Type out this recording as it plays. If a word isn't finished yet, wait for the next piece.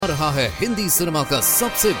रहा है हिंदी सिनेमा का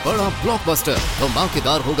सबसे बड़ा ब्लॉकबस्टर।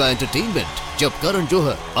 धमाकेदार होगा एंटरटेनमेंट जब करण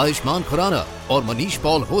जौहर, आयुष्मान खुराना और मनीष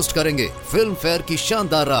पॉल होस्ट करेंगे फिल्म फेयर की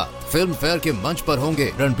शानदार रात। फिल्म फेयर के मंच पर होंगे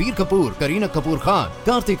रणबीर कपूर, करीना कपूर खान,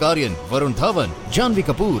 कार्तिक आर्यन, वरुण धवन, जानवी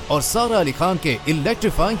कपूर और सारा अली खान के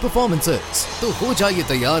इलेक्ट्रीफाइंग परफॉर्मेंसेस। तो हो जाइए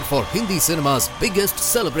तैयार for Hindi cinema's biggest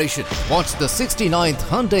celebration. Watch the 69th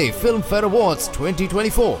Hyundai Film Fair Awards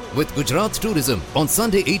 2024 with Gujarat Tourism on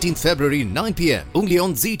Sunday 18th February 9 p.m. only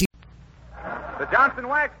on ZT. The Johnson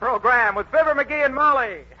Wax Program with Fibber, McGee, and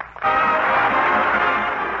Molly.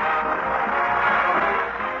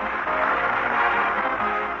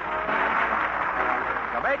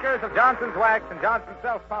 The makers of Johnson's Wax and Johnson's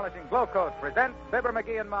Self-Polishing Glow Coat present Fibber,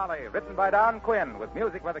 McGee, and Molly, written by Don Quinn with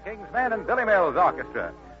music by the King's Men and Billy Mills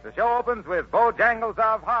Orchestra. The show opens with Bojangles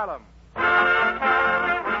of Harlem.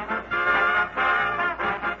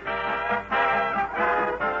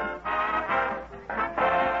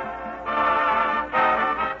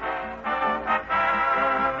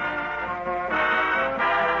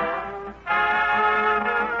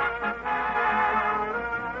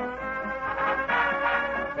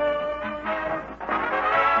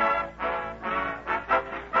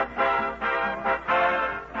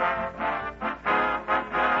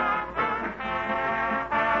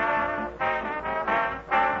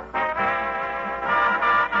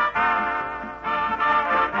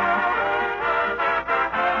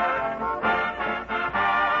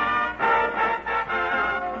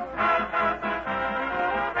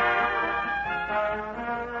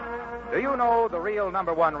 Do you know the real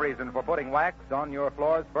number one reason for putting wax on your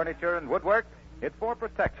floors, furniture, and woodwork? It's for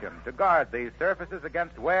protection, to guard these surfaces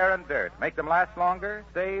against wear and dirt, make them last longer,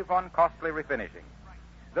 save on costly refinishing.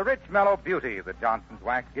 The rich, mellow beauty that Johnson's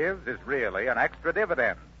Wax gives is really an extra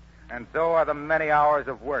dividend, and so are the many hours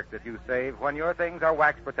of work that you save when your things are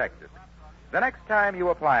wax protected. The next time you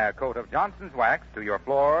apply a coat of Johnson's Wax to your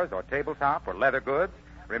floors or tabletop or leather goods,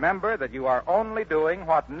 remember that you are only doing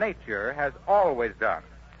what nature has always done.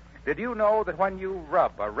 Did you know that when you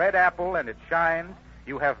rub a red apple and it shines,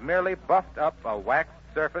 you have merely buffed up a waxed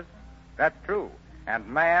surface? That's true. And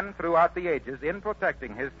man, throughout the ages, in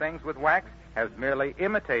protecting his things with wax, has merely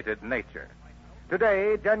imitated nature.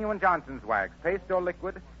 Today, genuine Johnson's Wax, paste or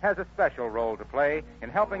liquid, has a special role to play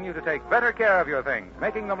in helping you to take better care of your things,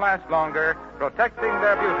 making them last longer, protecting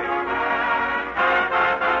their beauty.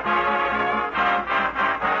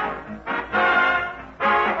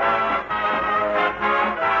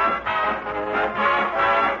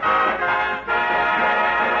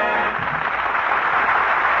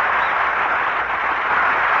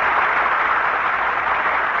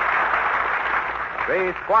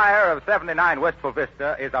 The squire of 79 Wistful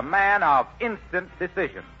Vista is a man of instant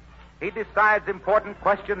decision. He decides important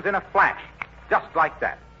questions in a flash, just like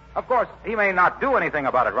that. Of course, he may not do anything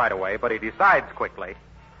about it right away, but he decides quickly.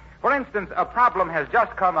 For instance, a problem has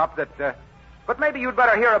just come up that... but maybe you'd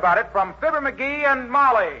better hear about it from Fibber, McGee, and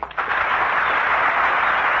Molly.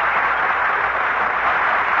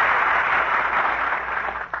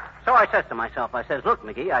 So I says to myself, look,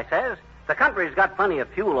 McGee, I says, the country's got plenty of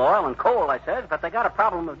fuel oil and coal, I says, but they got a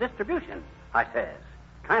problem of distribution, I says.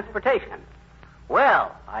 Transportation.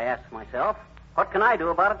 Well, I asked myself, what can I do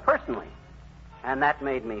about it personally? And that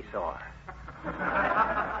made me sore.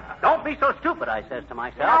 Don't be so stupid, I says to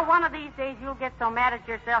myself. You know, one of these days you'll get so mad at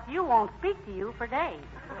yourself you won't speak to you for days.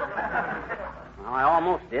 Well, I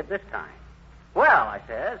almost did this time. Well, I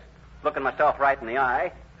says, looking myself right in the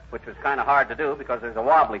eye, which was kind of hard to do because there's a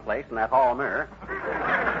wobbly place in that hall mirror.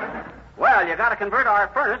 Well, you got to convert our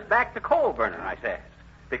furnace back to coal burner, I says,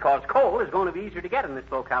 because coal is going to be easier to get in this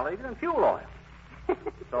locality than fuel oil.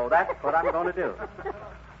 So that's what I'm going to do.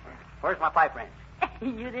 Where's my pipe wrench?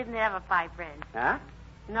 You didn't have a pipe wrench. Huh?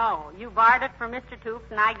 No, you borrowed it from Mr.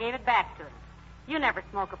 Toops, and I gave it back to him. You never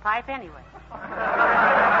smoke a pipe anyway.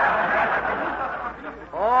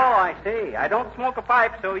 Oh, I see. I don't smoke a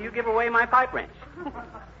pipe, so you give away my pipe wrench.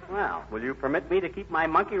 Well, will you permit me to keep my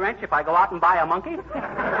monkey wrench if I go out and buy a monkey?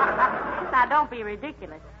 Now, don't be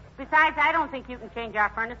ridiculous. Besides, I don't think you can change our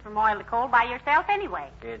furnace from oil to coal by yourself anyway.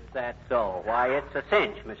 Is that so? Why, it's a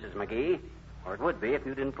cinch, Mrs. McGee. Or it would be if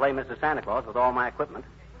you didn't play Mrs. Santa Claus with all my equipment.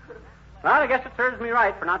 Well, I guess it serves me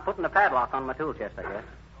right for not putting a padlock on my tool chest, I guess.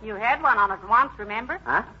 You had one on it once, remember?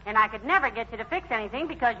 Huh? And I could never get you to fix anything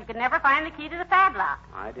because you could never find the key to the padlock.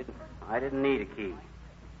 I didn't need a key.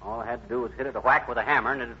 All I had to do was hit it a whack with a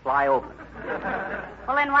hammer and it'd fly open.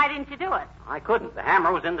 Well, then why didn't you do it? I couldn't. The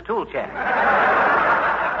hammer was in the tool chest.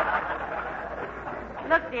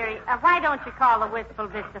 Look, dearie, why don't you call the Wistful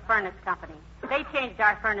Vista Furnace Company? They changed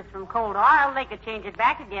our furnace from coal to oil. They could change it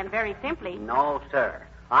back again very simply. No, sir.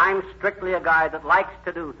 I'm strictly a guy that likes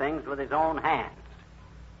to do things with his own hands.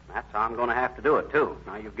 That's how I'm going to have to do it, too.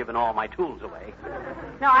 Now you've given all my tools away.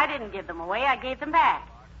 No, I didn't give them away. I gave them back.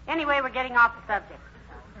 Anyway, we're getting off the subject.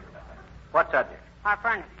 What subject? Our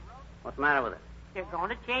furnace. What's the matter with it? You're going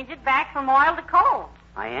to change it back from oil to coal.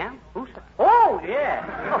 I am? Who said? Oh, yeah.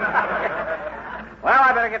 Well,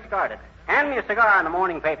 I better get started. Hand me a cigar in the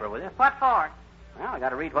morning paper, will you? What for? Well, I got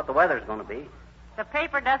to read what the weather's going to be. The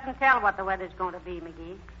paper doesn't tell what the weather's going to be,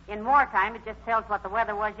 McGee. In wartime, it just tells what the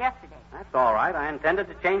weather was yesterday. That's all right. I intended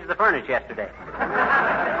to change the furnace yesterday.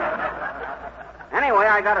 Anyway,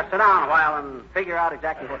 I got to sit down a while and figure out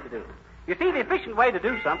exactly what to do. You see, the efficient way to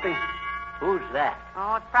do something... Who's that?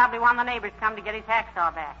 Oh, it's probably one of the neighbors come to get his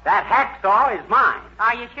hacksaw back. That hacksaw is mine.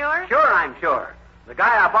 Are you sure? Sure, I'm sure. The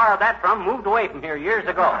guy I borrowed that from moved away from here years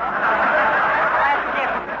ago. That's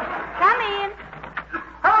different. Come in.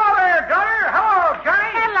 Hello there, daughter. Hello, Johnny.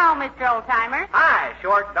 Hello, Mr. Oldtimer. Hi,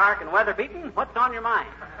 short, dark, and weather-beaten. What's on your mind?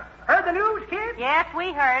 Heard the news, kid? Yes,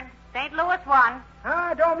 we heard. St. Louis won.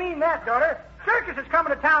 I don't mean that, daughter. Circus is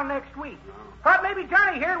coming to town next week. Thought maybe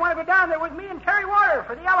Johnny here'd want to go down there with me and carry water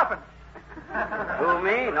for the elephants. Who,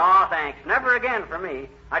 me? No, thanks. Never again for me.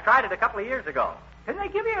 I tried it a couple of years ago. Didn't they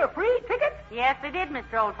give you a free ticket? Yes, they did,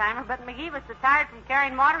 Mr. Oldtimer, but McGee was so tired from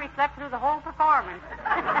carrying water he slept through the whole performance.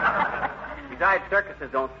 Besides, circuses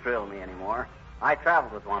don't thrill me anymore. I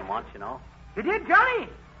traveled with one once, you know. You did, Johnny?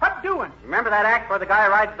 What doing? Remember that act where the guy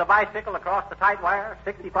rides the bicycle across the tight wire,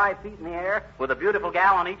 65 feet in the air, with a beautiful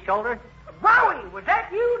gal on each shoulder? Wowie! Was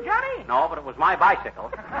that you, Johnny? No, but it was my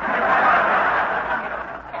bicycle.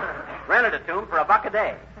 Rented it to him for $1 a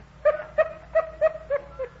day.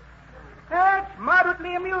 That's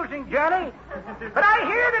moderately amusing, Johnny. But I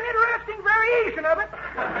heard an interesting variation of it.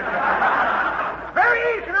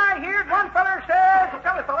 Variation I heard, one feller says,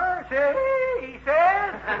 another feller says, he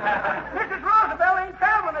says, Mrs. Roosevelt ain't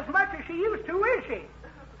traveling as much as she used to, is she?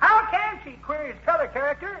 How can she? Queries t'other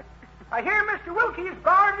character. I hear Mr. Wilkie's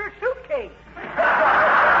borrowed her suitcase.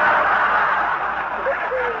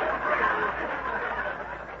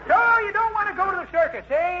 So you don't want to go to the circus,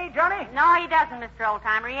 eh, Johnny? No, he doesn't, Mr.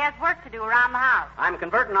 Oldtimer. He has work to do around the house. I'm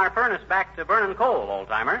converting our furnace back to burning coal,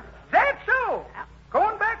 old-timer. That's so.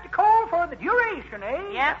 Going back to coal for the duration,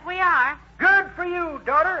 eh? Yes, we are. Good for you,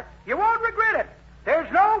 daughter. You won't regret it.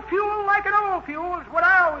 There's no fuel like an old fuel, is what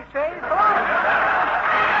I always say. So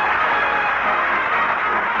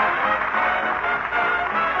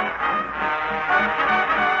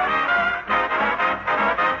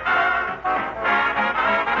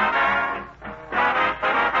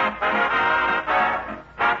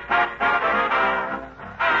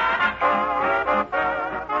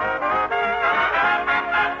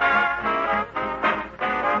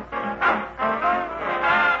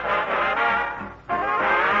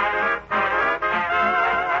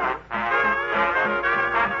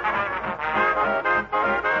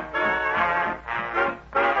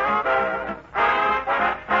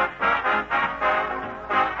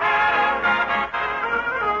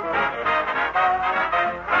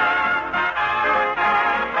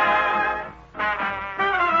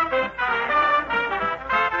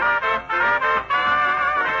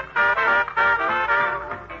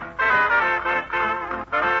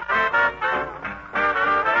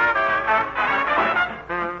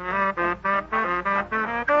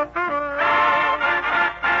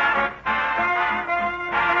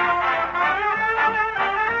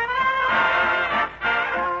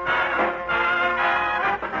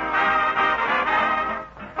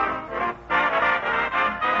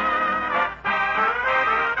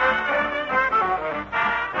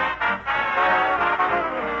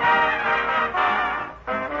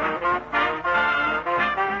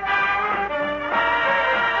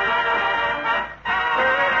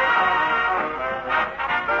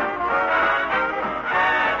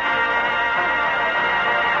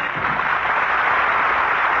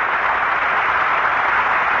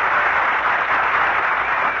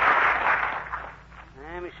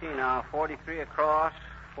Let me see now. 43 across,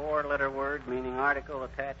 4-letter word meaning article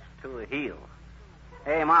attached to a heel.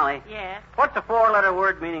 Hey, Molly. Yes. What's a 4-letter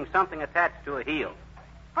word meaning something attached to a heel?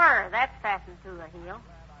 Spur, that's fastened to a heel.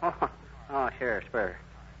 Oh, sure, spur.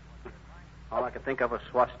 All I could think of was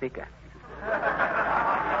swastika.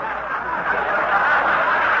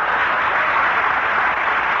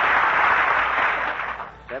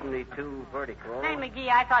 .72 vertical. Say, McGee,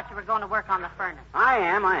 I thought you were going to work on the furnace. I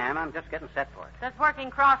am. I'm just getting set for it. Does working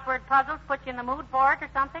crossword puzzles put you in the mood for it or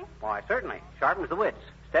something? Why, certainly. Sharpens the wits,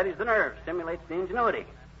 steadies the nerves, stimulates the ingenuity.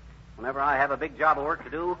 Whenever I have a big job of work to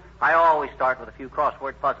do, I always start with a few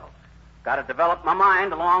crossword puzzles. Got to develop my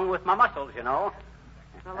mind along with my muscles, you know.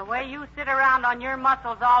 Well, the way you sit around on your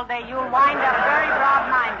muscles all day, you'll wind up very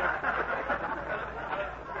broad-minded.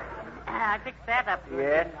 I fixed that up.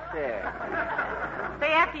 Yes, sir.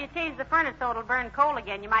 Say, after you change the furnace so it'll burn coal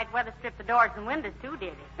again, you might weather strip the doors and windows, too,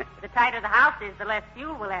 dearie. The tighter the house is, the less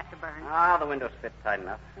fuel we'll have to burn. Ah, the windows fit tight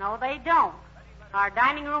enough. No, they don't. Our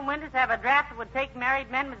dining room windows have a draft that would take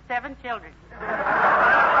married men with 7 children.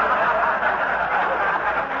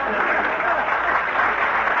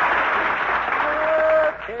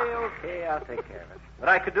 Okay, I'll take care of it. But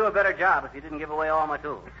I could do a better job if you didn't give away all my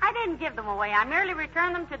tools. I didn't give them away. I merely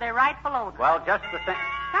returned them to their rightful owner. Well, just the same.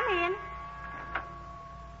 Come in.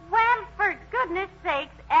 Well, for goodness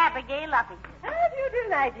sakes, Abigail Uppy. How do you do,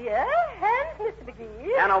 my dear? And Mr.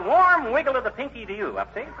 McGee. And a warm wiggle of the pinky to you,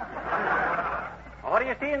 Upsy. What do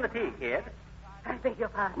you see in the tea, kid? I beg your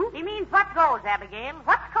pardon? He means what goes, Abigail.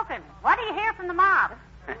 What's cooking? What do you hear from the mob?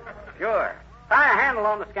 Sure. Tie a handle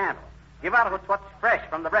on the scandal. Give out what's fresh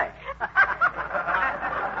from the breast.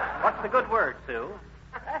 What's the good word, Sue?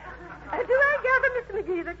 Do I gather, Mr.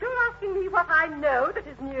 McGee, that you're asking me what I know that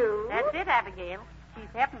is new? That's it, Abigail. She's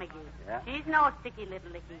Hep McGee. Yeah? She's no sticky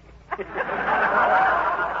little licky. I'm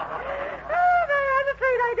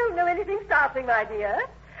afraid I don't know anything startling, my dear.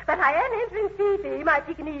 But I am entering Fifi, my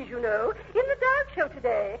Pekingese, you know, in the dog show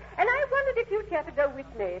today. And I wondered if you'd care to go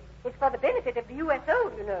with me. It's for the benefit of the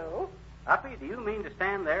USO, you know. Uppy, do you mean to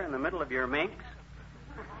stand there in the middle of your minks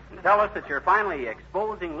and tell us that you're finally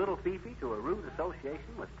exposing little Fifi to a rude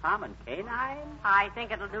association with common canine? I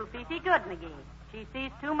think it'll do Fifi good, McGee. She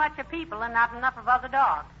sees too much of people and not enough of other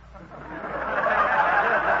dogs.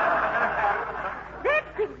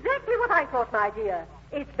 That's exactly what I thought, my dear.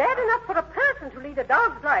 It's bad enough for a person to lead a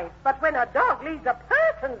dog's life, but when a dog leads a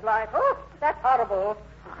person's life, oh, that's horrible.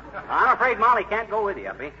 I'm afraid Molly can't go with you,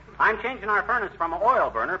 Uppy. I'm changing our furnace from an oil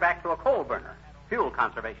burner back to a coal burner. Fuel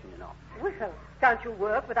conservation, you know. Well, can't you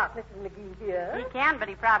work without Mrs. McGee here? He can, but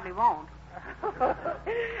he probably won't.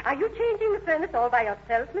 Are you changing the furnace all by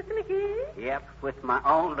yourself, Mr. McGee? Yep, with my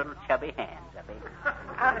own little chubby hands, Uppy.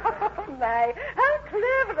 Oh, my. How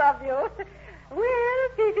clever of you. Well,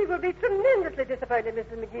 Fifi will be tremendously disappointed,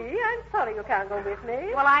 Mrs. McGee. I'm sorry you can't go with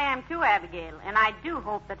me. Well, I am too, Abigail, and I do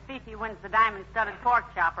hope that Fifi wins the diamond-studded pork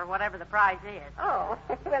chop or whatever the prize is. Oh,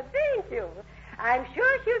 well, thank you. I'm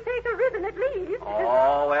sure she'll take a ribbon at least.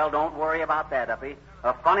 Oh, well, don't worry about that, Uppy.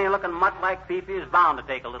 A funny-looking mutt like Fifi is bound to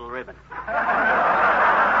take a little ribbon.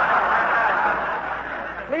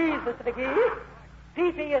 Please, Mr. McGee.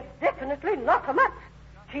 Fifi is definitely not a mutt.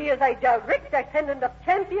 She is a direct descendant of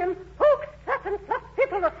champion Hook, Sut, and Fluff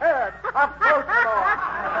Tittle III of Baltimore.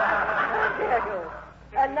 How dare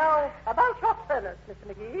you? And now, about your furnace, Mr.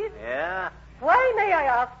 McGee. Yeah? Why, may I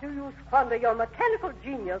ask, do you squander your mechanical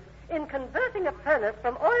genius in converting a furnace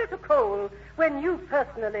from oil to coal when you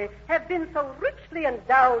personally have been so richly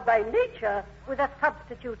endowed by nature with a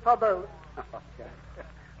substitute for both?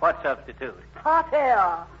 What substitute? Hot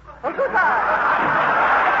air. Oh, goodbye.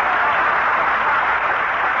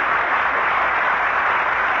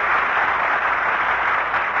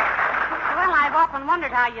 Well, I've often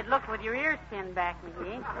wondered how you'd look with your ears pinned back,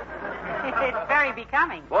 McGee. It's very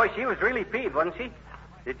becoming. Boy, she was really peeved, wasn't she?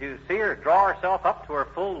 Did you see her draw herself up to her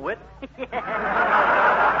full width?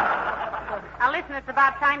 Now, listen, it's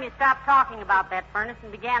about time you stopped talking about that furnace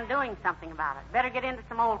and began doing something about it. Better get into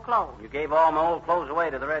some old clothes. You gave all my old clothes away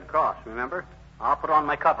to the Red Cross, remember? I'll put on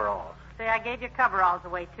my coveralls. Say, I gave your coveralls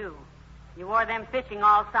away, too. You wore them fishing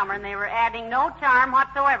all summer, and they were adding no charm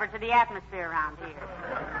whatsoever to the atmosphere around here.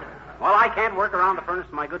 Well, I can't work around the furnace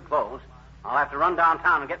in my good clothes. I'll have to run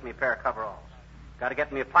downtown and get me a pair of coveralls. Got to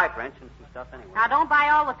get me a pipe wrench and some stuff anyway. Now, don't buy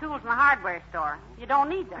all the tools in the hardware store. You don't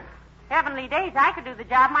need them. Heavenly days, I could do the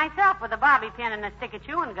job myself with a bobby pin and a stick of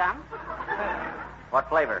chewing gum. What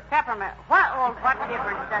flavor? Peppermint. What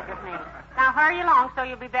difference does it make? Now, hurry along so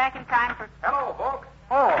you'll be back in time for... Hello, folks.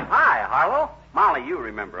 Oh, hi, Harlow. Molly, you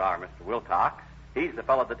remember our Mr. Wilcox. He's the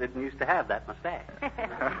fellow that didn't used to have that mustache.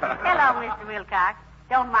 Hello, Mr. Wilcox.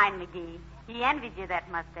 Don't mind McGee. He envied you that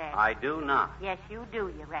mustache. I do not. Yes, you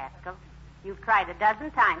do, you rascal. You've tried a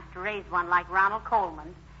dozen times to raise one like Ronald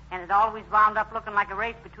Coleman's, and it always wound up looking like a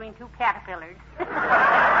race between two caterpillars.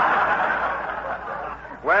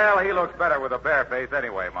 Well, he looks better with a bare face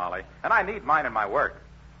anyway, Molly. And I need mine in my work.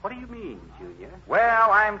 What do you mean, Junior?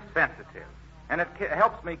 Well, I'm sensitive. And it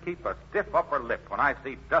helps me keep a stiff upper lip when I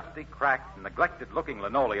see dusty, cracked, and neglected-looking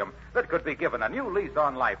linoleum that could be given a new lease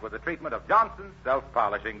on life with the treatment of Johnson's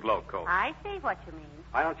self-polishing glow coat. I see what you mean.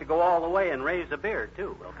 Why don't you go all the way and raise a beard,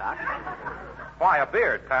 too, Wilcox? Why a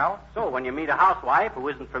beard, pal? So when you meet a housewife who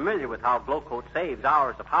isn't familiar with how glow coat saves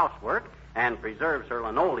hours of housework and preserves her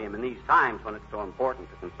linoleum in these times when it's so important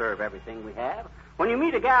to conserve everything we have, When you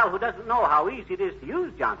meet a gal who doesn't know how easy it is to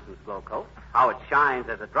use Johnson's Glow Coat, how it shines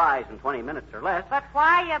as it dries in 20 minutes or less. But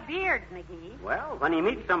why a beard, McGee? Well, when he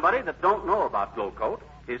meets somebody that don't know about Glow Coat,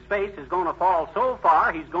 his face is going to fall so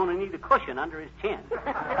far he's going to need a cushion under his chin. Well,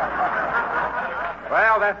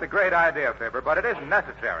 that's a great idea, Fibber, but it isn't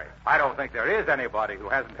necessary. I don't think there is anybody who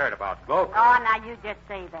hasn't heard about Glow Coat. Oh, now you just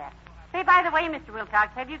say that. Say, by the way, Mr.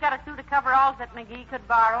 Wilcox, have you got a suit of coveralls that McGee could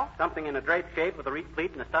borrow? Something in a drape shape with a reed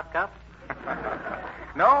pleat and a stuff cuff?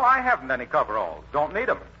 No, I haven't any coveralls. Don't need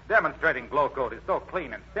them. Demonstrating Glow Coat is so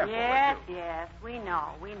clean and simple. Yes, we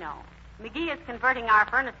know. McGee is converting our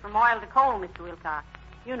furnace from oil to coal, Mr. Wilcox.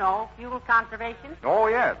 You know, fuel conservation. Oh,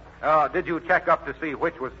 yes. Did you check up to see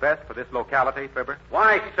which was best for this locality, Fibber?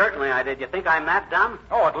 Why, certainly I did. You think I'm that dumb?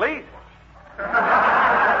 Oh, at least. Well,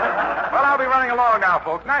 I'll be running along now,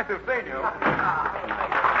 folks. Nice to have seen you.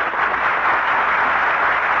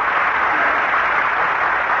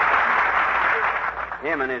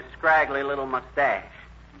 Him and his scraggly little mustache.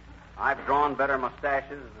 I've drawn better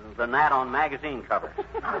mustaches than that on magazine covers.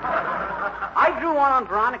 I drew one on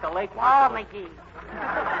Veronica Lake once. Oh, McGee.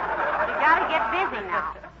 You got to get busy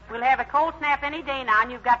now. We'll have a cold snap any day now,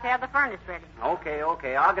 and you've got to have the furnace ready. Okay.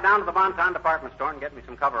 I'll go down to the Bonton department store and get me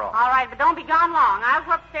some coveralls. All right, but don't be gone long. I'll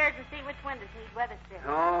go upstairs and see which windows need weather stripping.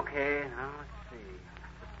 Okay, now let's see.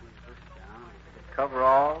 Put this down.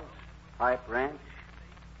 Coveralls, pipe wrench,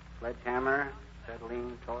 sledgehammer,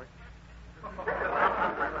 acetylene torch,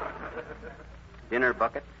 dinner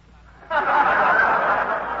bucket. In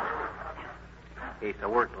case I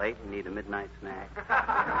work late and need a midnight snack.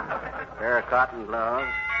 Pair of cotton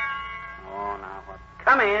gloves. Oh, now what?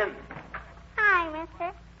 Come in. Hi,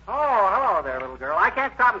 mister. Oh, hello there, little girl. I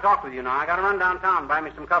can't stop and talk with you now. I got to run downtown and buy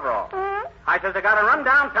me some coveralls. I says I got to run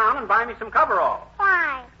downtown and buy me some coveralls.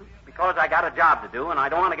 Why? Because I got a job to do and I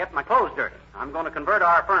don't want to get my clothes dirty. I'm going to convert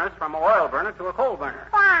our furnace from an oil burner to a coal burner.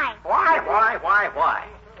 Why? Why?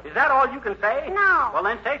 Is that all you can say? No. Well,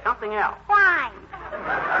 then say something else. Why?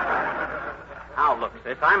 Now, look,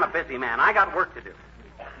 sis, I'm a busy man. I got work to do.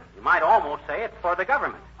 You might almost say it's for the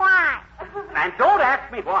government. Why? And don't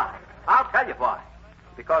ask me why. I'll tell you why.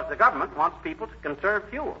 Because the government wants people to conserve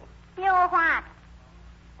fuel. Fuel what?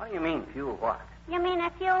 What do you mean, fuel what? You mean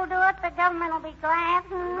if you'll do it, the government will be glad,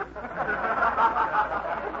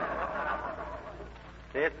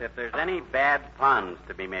 Sis, if there's any bad puns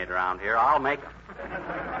to be made around here, I'll make them.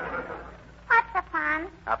 What's a pun?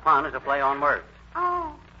 A pun is a play on words.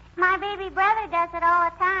 Oh, my baby brother does it all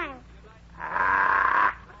the time.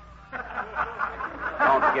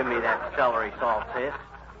 Don't give me that celery salt, sis.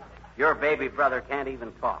 Your baby brother can't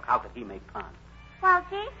even talk. How could he make puns? Well,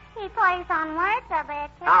 gee, he plays on words, I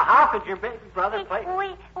bet you. Now, how could your baby brother play?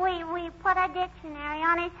 We put a dictionary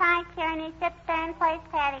on his high chair, and he sits there and plays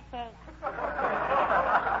patty cake.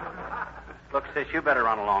 Look, sis, you better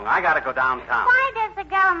run along. I got to go downtown. Why does the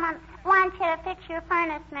government want you to fix your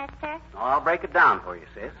furnace, mister? Well, I'll break it down for you,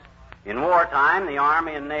 sis. In wartime, the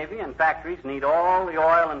Army and Navy and factories need all the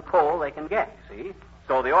oil and coal they can get, see?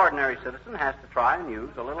 So the ordinary citizen has to try and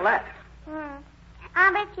use a little less.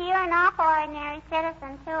 I bet you're an awful ordinary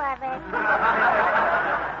citizen, too, I bet.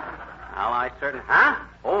 Well, I certainly... Huh?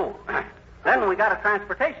 Oh, then we got a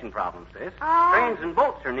transportation problem, sis. Oh. Trains and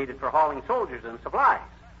boats are needed for hauling soldiers and supplies.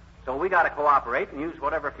 So we got to cooperate and use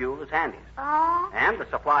whatever fuel is handiest. Oh? And the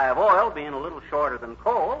supply of oil being a little shorter than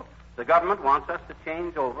coal, the government wants us to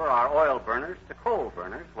change over our oil burners to coal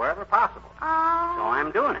burners wherever possible. Oh. So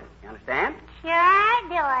I'm doing it. You understand? Sure I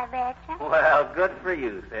do, I betcha. Well, good for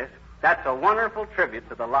you, sis. That's a wonderful tribute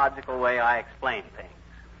to the logical way I explain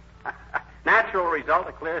things. Natural result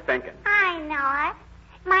of clear thinking. I know it.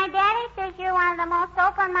 My daddy says you're one of the most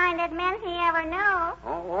open-minded men he ever knew.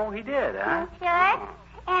 Oh, he did, huh? Sure. Oh.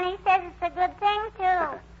 And he says it's a good thing,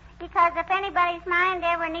 too. Because if anybody's mind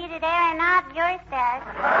ever needed air and out, yours does.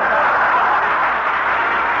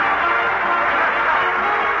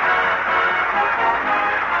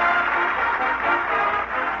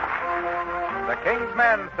 The King's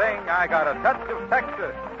Men sing, I Got a Touch of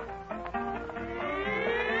Texas.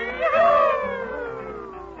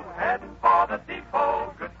 Heading for the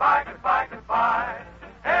depot, goodbye, goodbye, goodbye.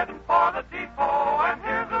 Heading for the depot, and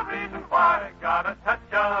here's the reason why. Got a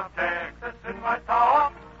touch of Texas in my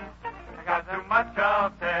talk. I got too much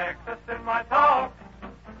of Texas in my talk.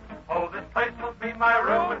 Oh, this place will be my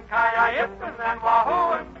ruin, Cayenne and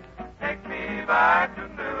Wahoo. Take me back to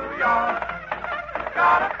New York.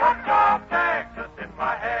 Got a touch of Texas in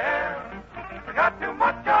my hair. Got too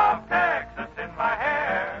much of Texas in my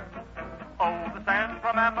hair. Oh, the sand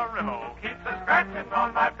from Amarillo keeps a scratching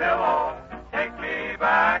on my pillow. Take me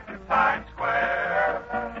back to Times Square,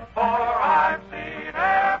 for I've seen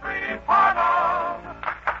every part of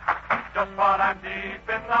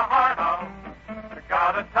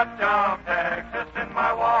touch of Texas in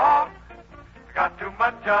my walk. I got too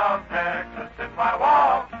much of Texas in my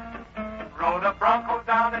walk. Rode a Bronco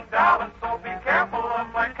down in Dallas, so be careful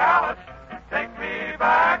of my callus. Take me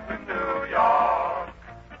back to New York.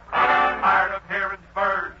 Tired of hearing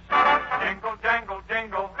birds jingle, jangle,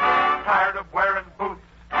 jingle. Tired of wearing boots.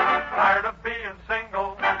 Tired of being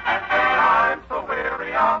single. I'm so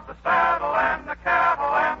weary of the saddle and the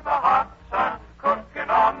cattle and the hot sun cooking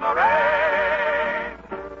on the range.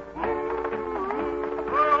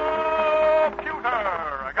 Ooh, pewter,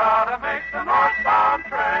 I gotta make the northbound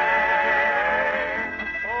train.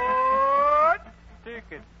 Oh,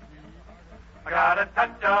 ticket. I got a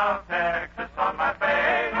touch of Texas on my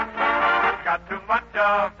face. Got too much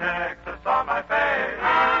of Texas on my face.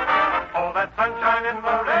 Oh, that sunshine in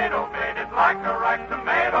Laredo made it like a ripe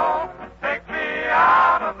tomato. Take me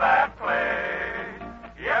out of that place.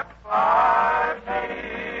 Yep, I've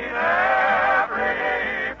seen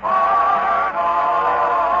every part of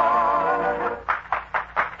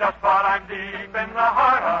just what I'm deep in the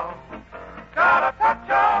heart of. Got a touch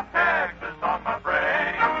of Texas on my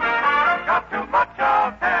brain. Got too much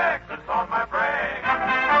of Texas on my brain.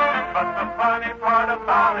 But the funny part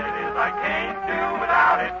about it is I can't do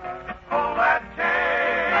without it. Pull that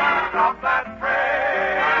chain, stop that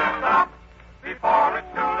train, stop before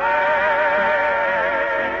it's too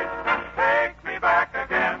late. Take me back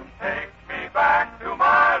again, take me back to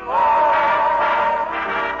my Lord.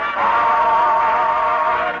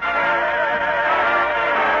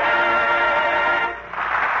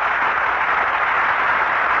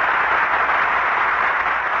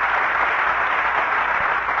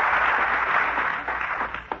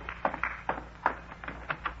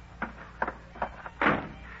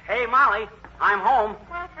 Hey, Molly, I'm home.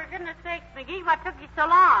 Well, for goodness sakes, McGee, what took you so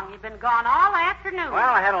long? You've been gone all afternoon.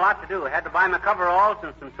 Well, I had a lot to do. I had to buy my coveralls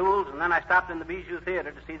and some tools, and then I stopped in the Bijou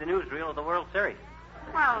Theater to see the newsreel of the World Series.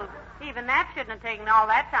 Well, even that shouldn't have taken all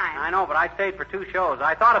that time. I know, but I stayed for 2 shows.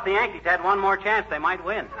 I thought if the Yankees had one more chance, they might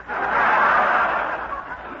win. Now,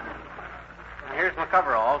 here's my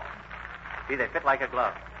coveralls. See, they fit like a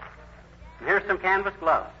glove. And here's some canvas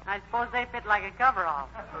gloves. I suppose they fit like a coverall.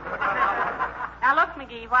 Now, look,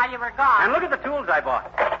 McGee, while you were gone. And look at the tools I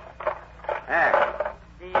bought. There.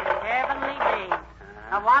 The heavenly days.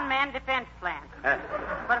 A one-man defense plan.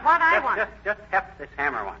 But what I want... Just heft this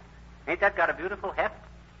hammer one. Ain't that got a beautiful heft?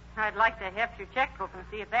 I'd like to heft your checkbook and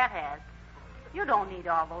see if that has. You don't need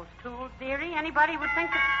all those tools, dearie. Anybody would think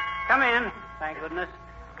that... Come in, thank goodness.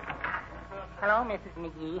 Hello, Mrs.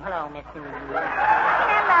 McGee. Hello, Mr. McGee.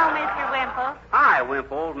 Hello, Mr. Wimple. Hi,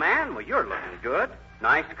 Wimp, old man. Well, you're looking good.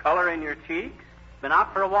 Nice color in your cheeks. Been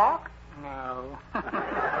out for a walk? No.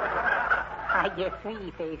 I guess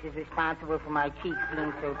Sweetie Face is responsible for my cheeks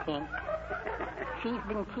being so pink. She's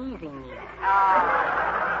been teasing me.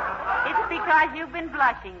 Oh. It's because you've been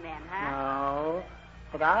blushing then, huh? No.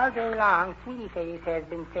 But all day long, Sweetie Face has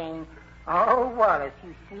been saying, "Oh, Wallace,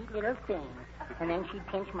 you sweet little thing." And then she'd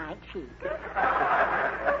pinch my cheek. With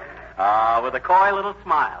a coy little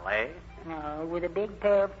smile, eh? No, with a big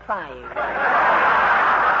pair of pliers.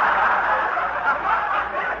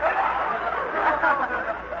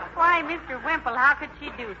 Why, Mr. Wimple, how could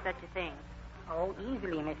she do such a thing? Oh,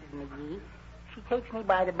 easily, Mrs. McGee. She takes me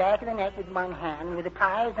by the back of the neck with one hand, and with the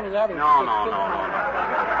pliers in the other. No.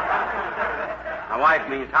 My wife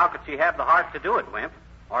means, how could she have the heart to do it, Wimp?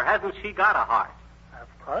 Or hasn't she got a heart? Of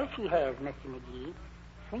course she has, Mr. McGee.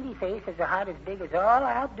 Sweetie Face has a heart as big as all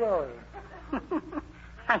outdoors.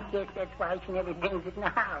 I guess that's why she never brings it in the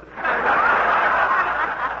house.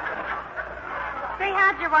 Say,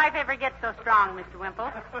 how'd your wife ever get so strong, Mr.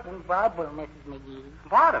 Wimple? In vaudeville, Mrs. McGee.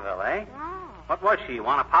 Vaudeville, eh? Oh. What was she,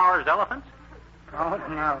 one of Power's elephants? Oh,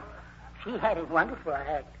 no. She had a wonderful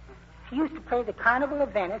act. She used to play the Carnival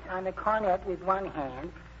of Venice on the cornet with one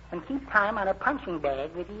hand and keep time on a punching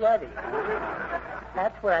bag with the other.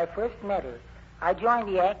 That's where I first met her. I joined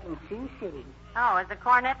the act in Sioux City. Oh, as a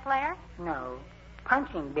cornet player? No,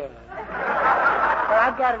 punching bag. Well,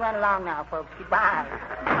 I've got to run along now, folks. Goodbye.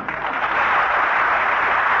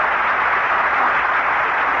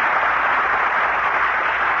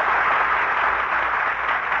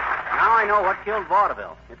 Now I know what killed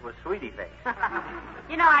vaudeville. It was Sweetie Face.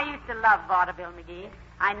 You know, I used to love vaudeville, McGee.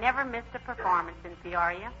 I never missed a performance in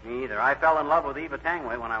Peoria. Me either. I fell in love with Eva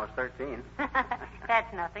Tangway when I was 13.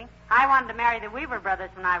 That's nothing. I wanted to marry the Weaver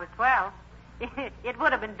brothers when I was 12. It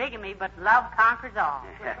would have been bigamy, but love conquers all.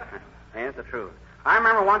 Ain't the truth. I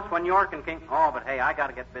remember once when York and King... Oh, but hey, I got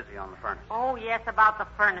to get busy on the furnace. Oh, yes, about the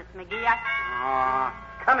furnace, McGee.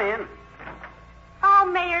 Come in. Oh,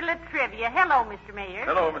 Mayor Latrivia. Hello, Mr. Mayor.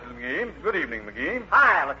 Hello, Mrs. McGee. Good evening, McGee.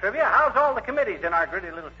 Hi, Latrivia. How's all the committees in our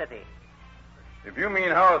gritty little city? If you mean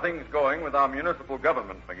how are things going with our municipal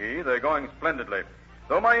government, McGee, they're going splendidly,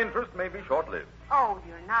 though my interest may be short-lived. Oh,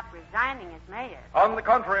 you're not resigning as mayor. On the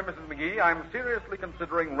contrary, Mrs. McGee, I'm seriously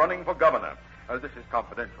considering running for governor. This is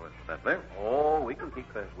confidential, incidentally. Oh, we can keep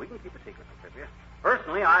a secret, Latrivia.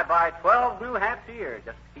 Personally, I buy 12 new hats a year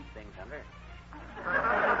just to keep things under.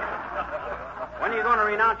 When are you going to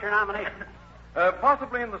renounce your nomination?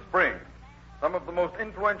 Possibly in the spring. Some of the most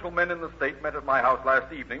influential men in the state met at my house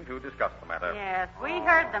last evening to discuss the matter. Yes, we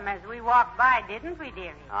heard them as we walked by, didn't we,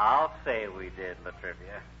 dearie? I'll say we did,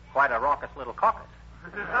 Latrivia. Quite a raucous little caucus.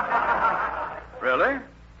 Really?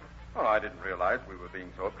 Oh, I didn't realize we were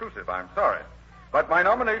being so obtrusive. I'm sorry. But my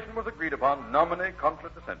nomination was agreed upon nomine contra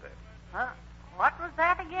dissente. What was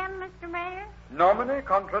that again, Mr. Mayor? Nomine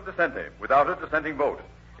contra dissente, without a dissenting vote.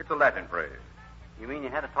 It's a Latin phrase. You mean you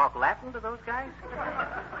had to talk Latin to those guys?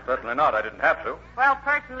 Certainly not. I didn't have to. Well,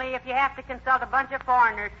 personally, if you have to consult a bunch of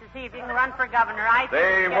foreigners to see if you can run for governor, I think...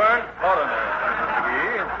 They weren't foreigners, Mrs.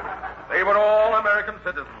 McGee. They were all American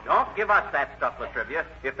citizens. Don't give us that stuff, Latrivia.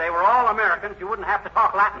 If they were all Americans, you wouldn't have to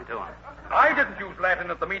talk Latin to them. I didn't use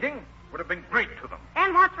Latin at the meeting. It would have been Greek to them.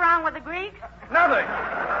 And what's wrong with the Greeks? Nothing.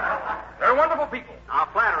 They're wonderful people. Now,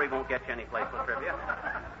 flattery won't get you any place, Latrivia.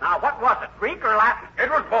 Now, what was it, Greek or Latin?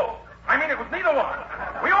 It was both. I mean, it was neither one.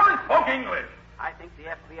 We only spoke English. I think the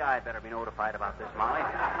FBI better be notified about this, Molly.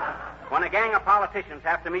 When a gang of politicians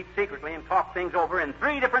have to meet secretly and talk things over in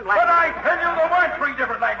 3 different languages... But I tell you, there weren't 3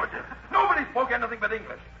 different languages. Nobody spoke anything but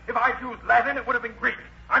English. If I'd used Latin, it would have been Greek.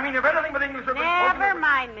 I mean, if anything but English had been spoken... Never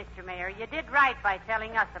mind, Mr. Mayor. You did right by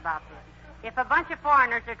telling us about this. If a bunch of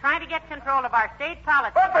foreigners are trying to get control of our state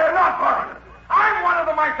politics... But they're not foreigners. I'm one of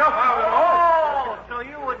them myself, Oh, so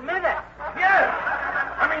you admit it? Yes.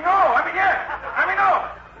 I mean, no. I mean, yes. I mean, no.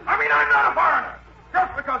 I mean, I'm not a foreigner.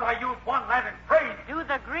 Just because I use one Latin phrase. Do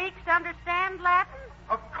the Greeks understand Latin?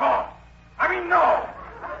 Of course. I mean, no.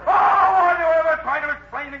 Oh, why do I ever try to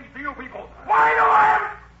explain things to you people? Why do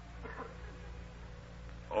I...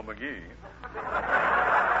 Oh, McGee.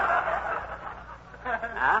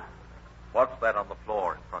 Huh? What's that on the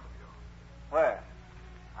floor in front of you? Where?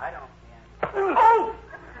 I don't see anything. Oh!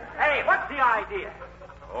 Hey, what's the idea?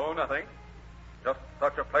 Oh, nothing. Just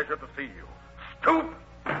such a pleasure to see you. Stoop!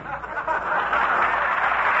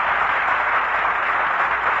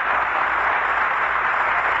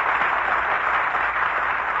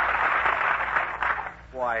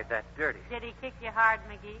 Why, that's dirty. Did he kick you hard,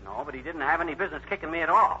 McGee? No, but he didn't have any business kicking me at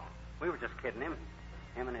all. We were just kidding him.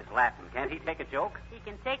 Him and his Latin. Can't he take a joke? He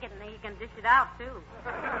can take it and he can dish it out, too.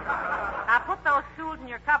 Now put those tools in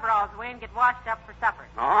your coveralls away and get washed up for supper.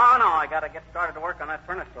 Oh, no, I got to get started to work on that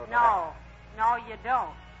furnace. No, you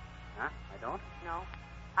don't. Huh? I don't? No.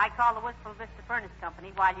 I called the Wistful Vista Furnace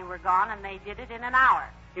Company while you were gone, and they did it in an hour.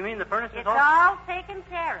 You mean the furnace is It's all taken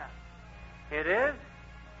care of. It is?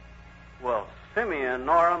 Well,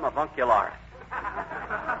 Simeonorum avuncularis.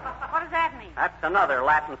 What does that mean? That's another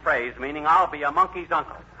Latin phrase meaning I'll be a monkey's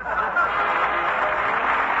uncle.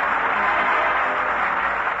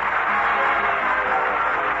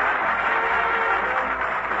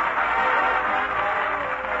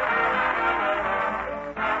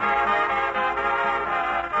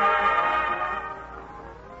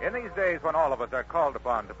 In these days when all of us are called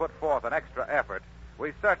upon to put forth an extra effort,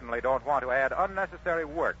 we certainly don't want to add unnecessary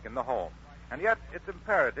work in the home. And yet, it's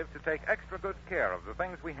imperative to take extra good care of the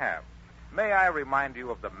things we have. May I remind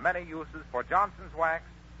you of the many uses for Johnson's wax?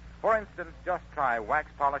 For instance, just try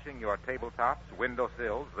wax polishing your tabletops,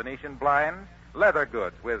 windowsills, Venetian blinds, leather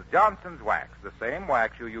goods with Johnson's wax, the same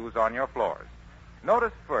wax you use on your floors.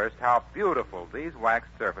 Notice first how beautiful these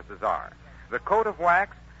waxed surfaces are. The coat of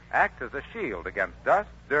wax acts as a shield against dust,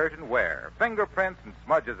 dirt, and wear. Fingerprints and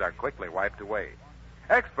smudges are quickly wiped away.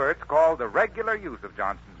 Experts call the regular use of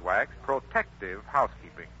Johnson's wax protective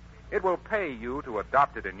housekeeping. It will pay you to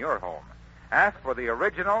adopt it in your home. Ask for the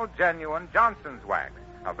original, genuine Johnson's wax,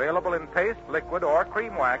 available in paste, liquid, or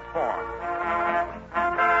cream wax form.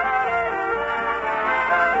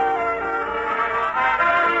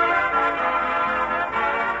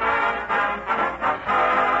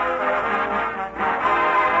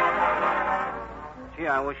 Gee,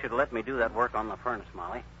 I wish you'd let me do that work on the furnace,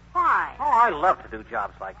 Molly. Why? Oh, I love to do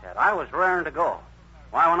jobs like that. I was raring to go.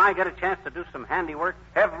 Why, when I get a chance to do some handiwork,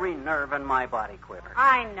 every nerve in my body quivers.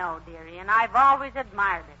 I know, dearie, and I've always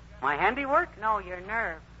admired it. My handiwork? No, your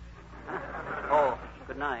nerve. Oh,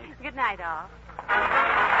 good night. Good night, all.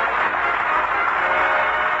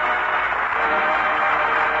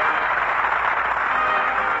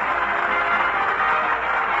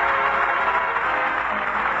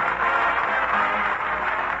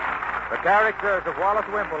 characters of Wallace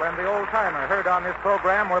Wimple and the old-timer heard on this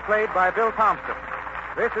program were played by Bill Thompson.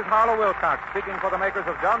 This is Harlow Wilcox speaking for the makers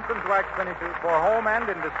of Johnson's Wax Finishes for home and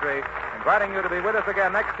industry, inviting you to be with us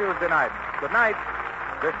again next Tuesday night. Good night.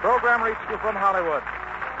 This program reached you from Hollywood.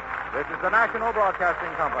 This is the National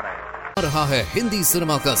Broadcasting Company. आ रहा है Hindi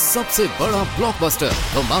cinema का सबसे बड़ा blockbuster.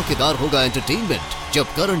 धमाकेदार होगा entertainment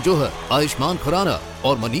जब करण जौहर, आयुष्मान खुराना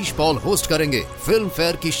और Manish Paul host करेंगे फिल्म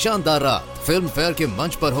फेयर की शानदार रात। फिल्म फेयर के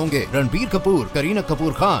मंच पर होंगे रणबीर कपूर, करीना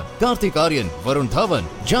कपूर खान, कार्तिक आर्यन, वरुण धवन,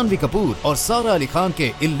 जानवी कपूर और सारा अली खान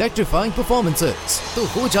के इलेक्ट्रीफाइंग परफॉर्मेंसेस। तो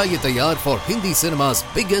हो जाइए तैयार for Hindi cinema's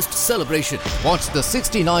biggest celebration. Watch the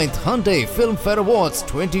 69th Hyundai Film Fair Awards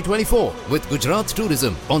 2024 with Gujarat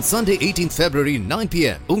Tourism on Sunday 18th February 9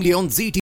 p.m. only on ZT.